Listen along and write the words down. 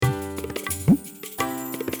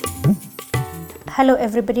Hello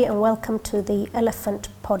everybody and welcome to the Elephant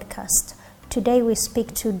Podcast. Today we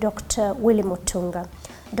speak to Dr. Willy Mutunga.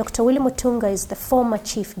 Dr. Willy Mutunga is the former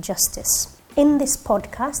Chief Justice. In this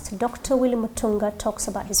podcast, Dr. Willy Mutunga talks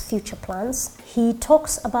about his future plans. He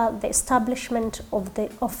talks about the establishment of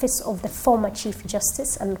the office of the former Chief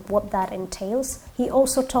Justice and what that entails. He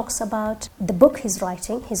also talks about the book he's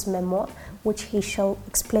writing, his memoir, which he shall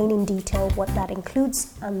explain in detail what that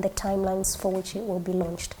includes and the timelines for which it will be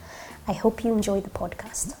launched. I hope you enjoy the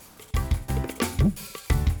podcast.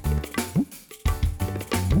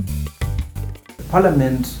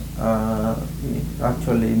 Parliament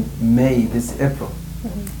actually May, this April,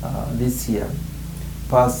 this year,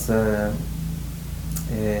 passed an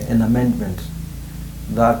amendment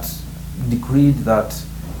that decreed that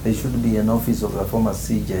there should be an office of the former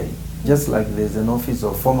CJ, just like there's an office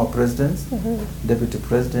of former presidents, deputy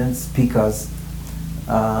presidents, speakers,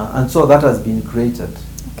 and so that has been created.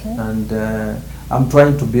 Okay. And I'm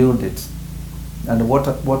trying to build it. And what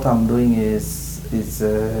I'm doing is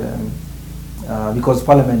because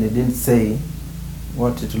Parliament didn't say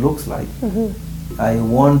what it looks like. I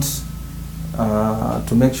want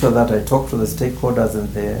to make sure that I talk to the stakeholders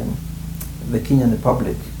and the Kenyan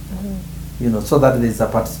public, so that there's a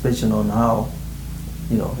participation on how,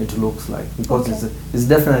 it looks like, because it's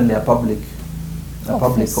definitely a public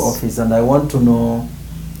office, and I want to know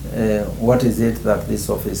what is it that this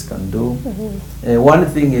office can do. One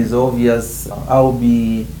thing is obvious. I'll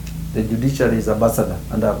be the judiciary's ambassador,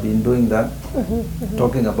 and I've been doing that,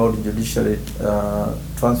 talking about judiciary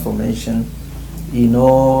transformation in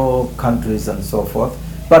all countries and so forth.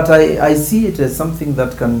 But I see it as something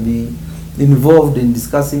that can be involved in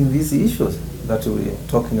discussing these issues that we're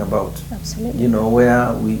talking about. Absolutely.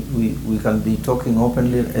 Where we can be talking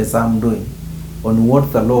openly, as I'm doing, on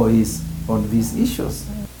what the law is on these issues.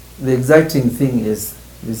 The exciting thing is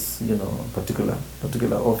this,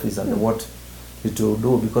 particular office and what it will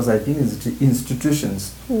do, because I think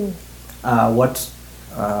institutions are what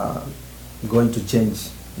are going to change,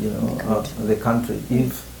 the country.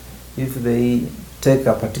 If they take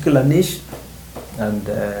a particular niche and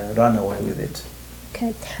run away with it.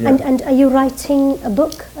 Okay. Yeah. And are you writing a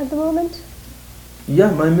book at the moment?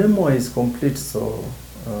 Yeah, my memoir is complete, so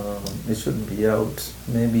it should be out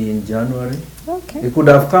maybe in January. Okay. It could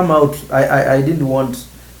have come out. I didn't want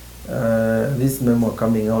this memo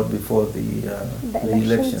coming out before the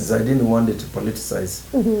elections. I didn't want it to politicize.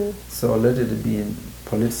 So let it be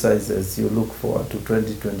politicized as you look forward to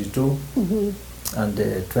 2022 and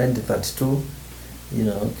 2032.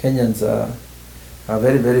 Kenyans are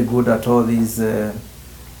very, very good at all these,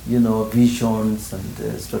 visions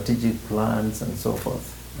and strategic plans and so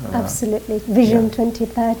forth. Absolutely. Vision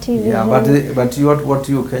 2030. Yeah, but what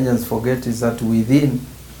you Kenyans forget is that within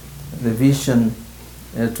the vision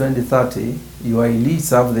 2030, your elites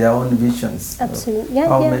have their own visions. Absolutely.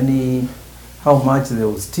 How much they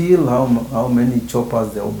will steal, how many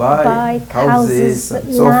choppers they'll buy, houses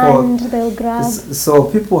and so land forth. They'll grab. So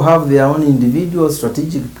people have their own individual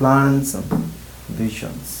strategic plans and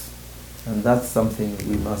visions, and that's something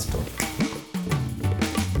we must talk.